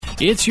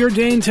It's your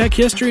day in tech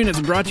history, and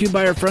it's brought to you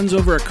by our friends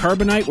over at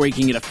Carbonite, where you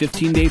can get a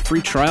 15-day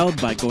free trial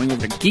by going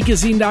over to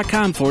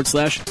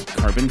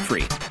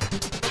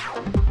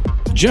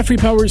geekazine.com/carbon-free. Jeffrey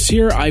Powers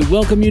here. I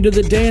welcome you to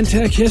the Day in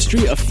Tech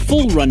History, a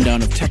full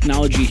rundown of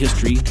technology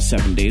history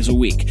 7 days a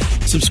week.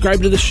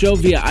 Subscribe to the show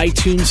via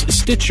iTunes,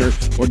 Stitcher,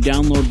 or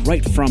download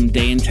right from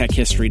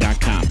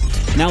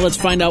dayintechhistory.com. Now let's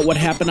find out what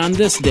happened on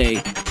this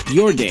day,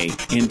 your day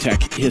in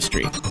tech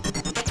history.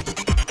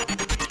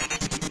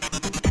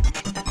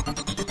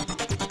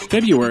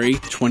 February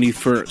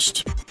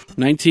 21st.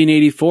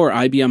 1984,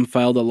 IBM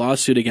filed a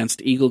lawsuit against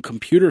Eagle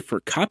Computer for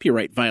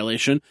copyright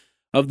violation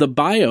of the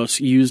BIOS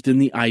used in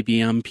the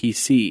IBM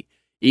PC.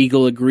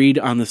 Eagle agreed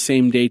on the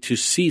same day to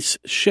cease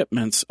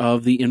shipments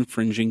of the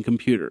infringing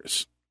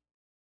computers.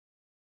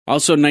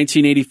 Also in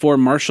 1984,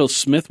 Marshall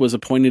Smith was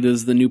appointed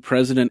as the new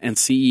president and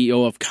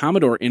CEO of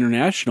Commodore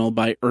International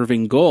by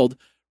Irving Gold,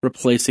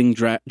 replacing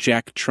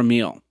Jack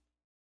Tramiel.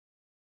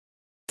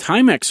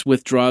 Timex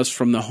withdraws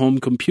from the home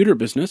computer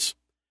business,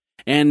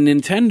 and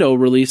Nintendo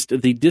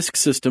released the disk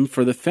system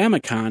for the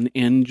Famicom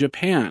in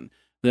Japan.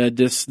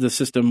 The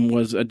system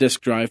was a disk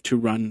drive to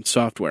run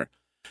software.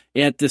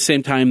 At the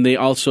same time, they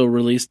also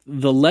released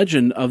The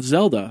Legend of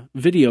Zelda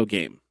video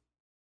game.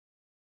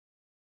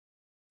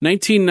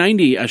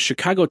 1990, a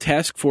Chicago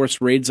task force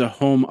raids a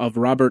home of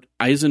Robert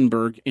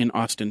Eisenberg in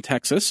Austin,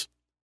 Texas.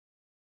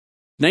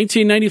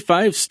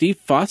 1995, Steve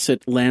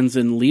Fawcett lands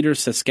in Leader,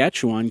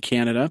 Saskatchewan,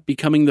 Canada,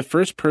 becoming the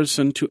first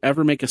person to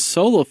ever make a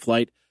solo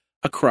flight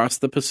across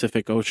the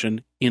Pacific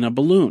Ocean in a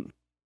balloon.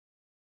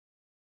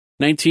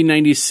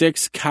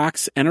 1996,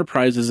 Cox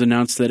Enterprises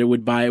announced that it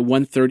would buy a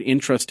 1/3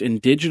 interest in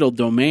Digital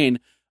Domain,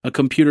 a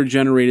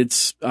computer-generated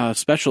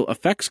special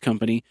effects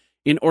company,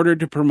 in order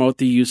to promote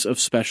the use of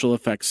special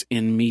effects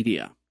in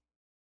media.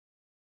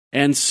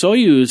 And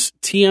Soyuz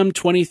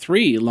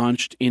TM-23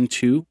 launched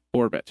into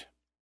orbit.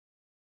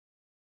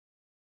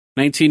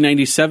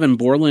 1997,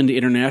 Borland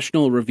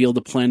International revealed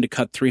a plan to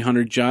cut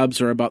 300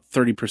 jobs, or about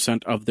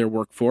 30% of their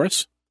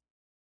workforce.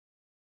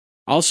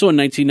 Also in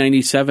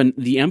 1997,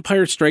 The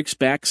Empire Strikes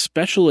Back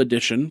Special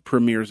Edition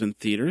premieres in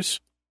theaters.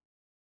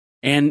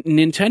 And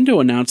Nintendo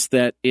announced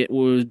that it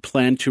would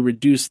plan to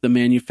reduce the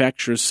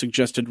manufacturer's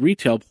suggested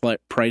retail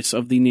price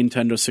of the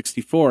Nintendo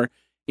 64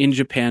 in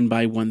Japan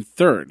by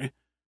 1/3.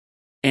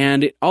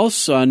 And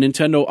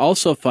Nintendo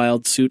also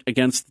filed suit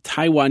against the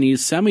Taiwanese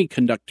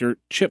semiconductor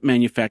chip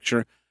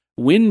manufacturer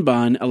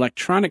Winbon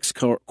Electronics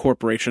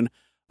Corporation,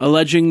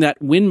 alleging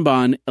that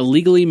Winbon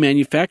illegally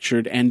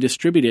manufactured and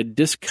distributed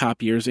disk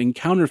copiers in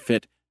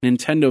counterfeit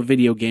Nintendo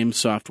video game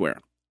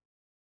software.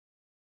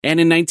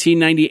 And in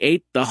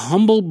 1998, the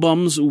Humble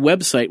Bums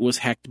website was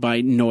hacked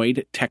by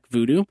Noid Tech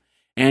Voodoo,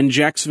 and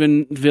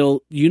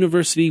Jacksonville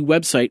University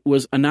website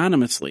was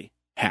anonymously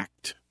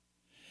hacked.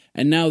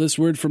 And now this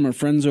word from our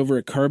friends over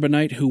at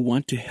Carbonite, who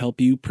want to help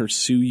you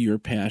pursue your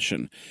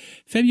passion.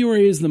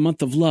 February is the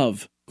month of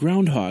love,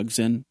 groundhogs,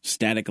 and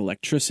static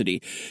electricity.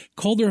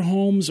 Colder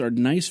homes are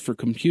nice for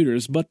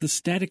computers, but the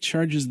static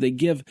charges they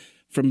give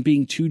from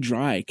being too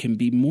dry can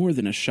be more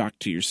than a shock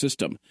to your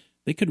system.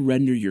 They could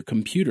render your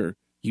computer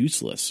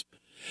useless.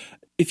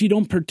 If you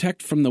don't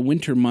protect from the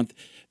winter month,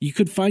 you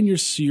could find your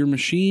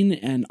machine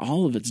and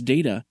all of its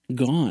data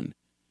gone.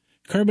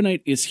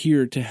 Carbonite is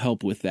here to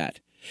help with that.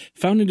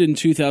 Founded in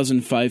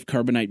 2005,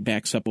 Carbonite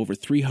backs up over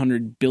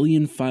 300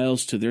 billion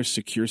files to their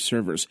secure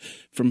servers,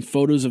 from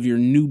photos of your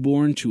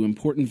newborn to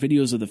important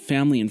videos of the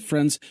family and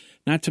friends,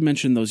 not to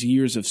mention those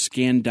years of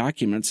scanned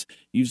documents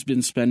you've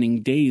been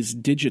spending days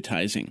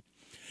digitizing.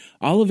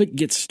 All of it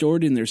gets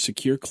stored in their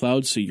secure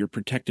cloud, so you're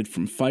protected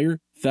from fire,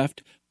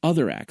 theft,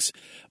 other acts,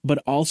 but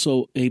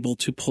also able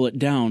to pull it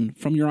down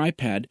from your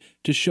iPad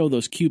to show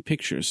those cute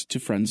pictures to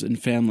friends and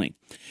family.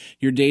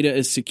 Your data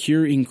is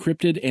secure,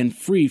 encrypted, and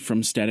free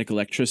from static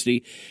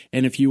electricity,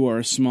 and if you are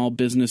a small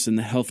business in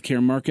the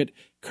healthcare market,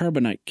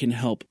 Carbonite can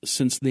help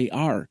since they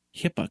are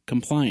HIPAA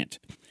compliant.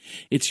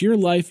 It's your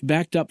life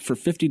backed up for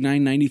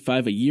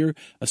 $59.95 a year,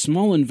 a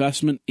small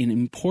investment in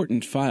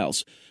important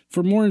files.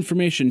 For more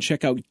information,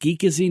 check out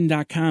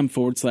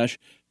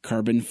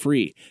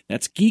geekazine.com/carbon-free.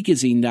 That's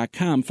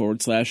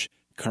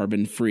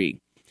geekazine.com/carbon-free.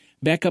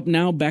 Back up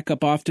now, back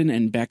up often,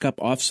 and back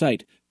up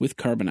off-site with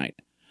Carbonite.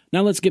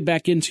 Now let's get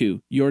back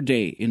into your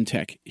day in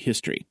tech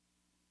history.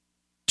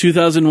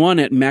 2001,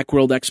 at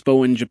Macworld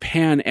Expo in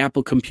Japan,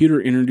 Apple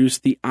Computer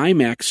introduced the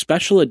iMac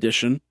Special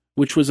Edition,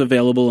 which was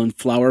available in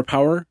Flower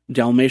Power,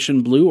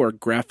 Dalmatian Blue, or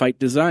Graphite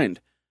designs.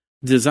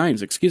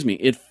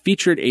 It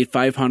featured a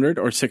 500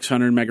 or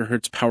 600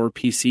 MHz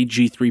PowerPC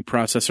G3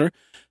 processor,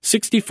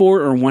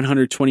 64 or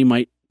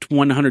 128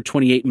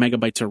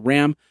 megabytes of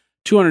RAM,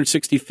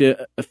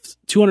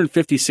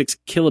 256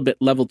 kilobit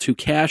level 2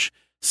 cache,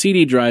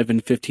 CD drive,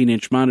 and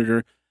 15-inch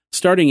monitor,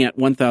 starting at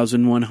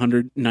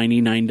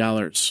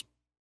 $1,199.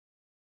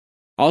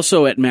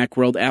 Also at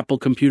Macworld, Apple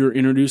Computer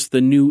introduced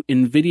the new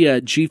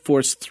NVIDIA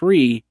GeForce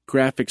 3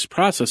 graphics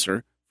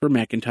processor for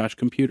Macintosh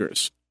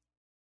computers.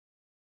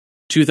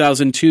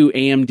 2002,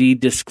 AMD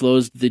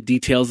disclosed the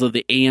details of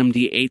the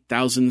AMD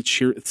 8000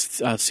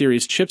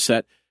 series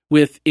chipset,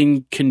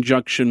 in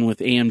conjunction with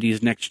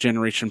AMD's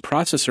next-generation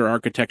processor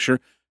architecture,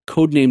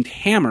 codenamed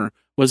Hammer,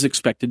 was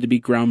expected to be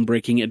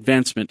groundbreaking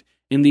advancement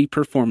in the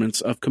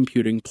performance of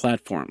computing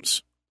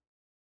platforms.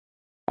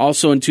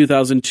 Also in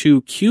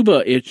 2002,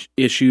 Cuba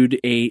issued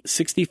a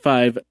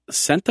 65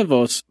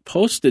 centavos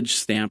postage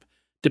stamp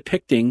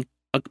depicting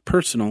a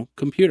personal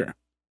computer.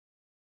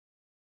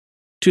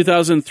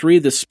 2003,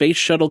 the Space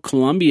Shuttle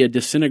Columbia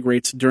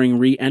disintegrates during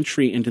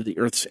re-entry into the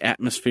Earth's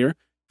atmosphere,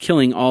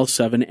 killing all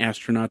 7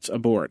 astronauts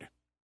aboard.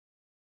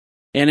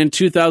 And in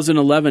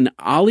 2011,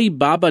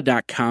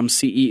 Alibaba.com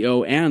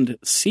CEO and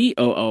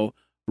COO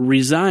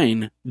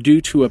resign due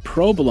to a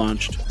probe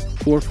launched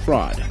for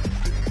fraud.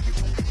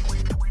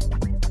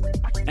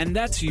 And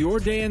that's your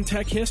Day in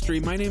Tech History.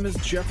 My name is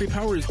Jeffrey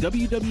Powers,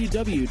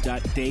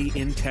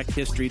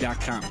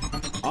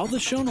 www.dayintechhistory.com. All the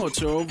show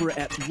notes are over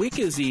at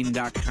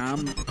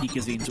wikizine.com,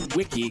 Geekazine's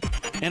wiki.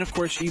 And of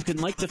course, you can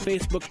like the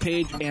Facebook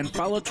page and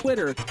follow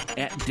Twitter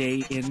at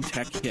Day in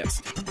Tech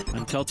Hist.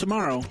 Until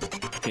tomorrow,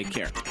 take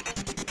care.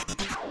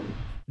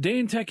 Day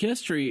in Tech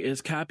History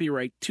is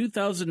copyright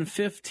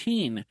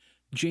 2015,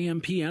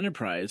 JMP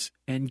Enterprise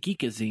and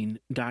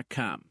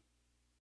Geekazine.com.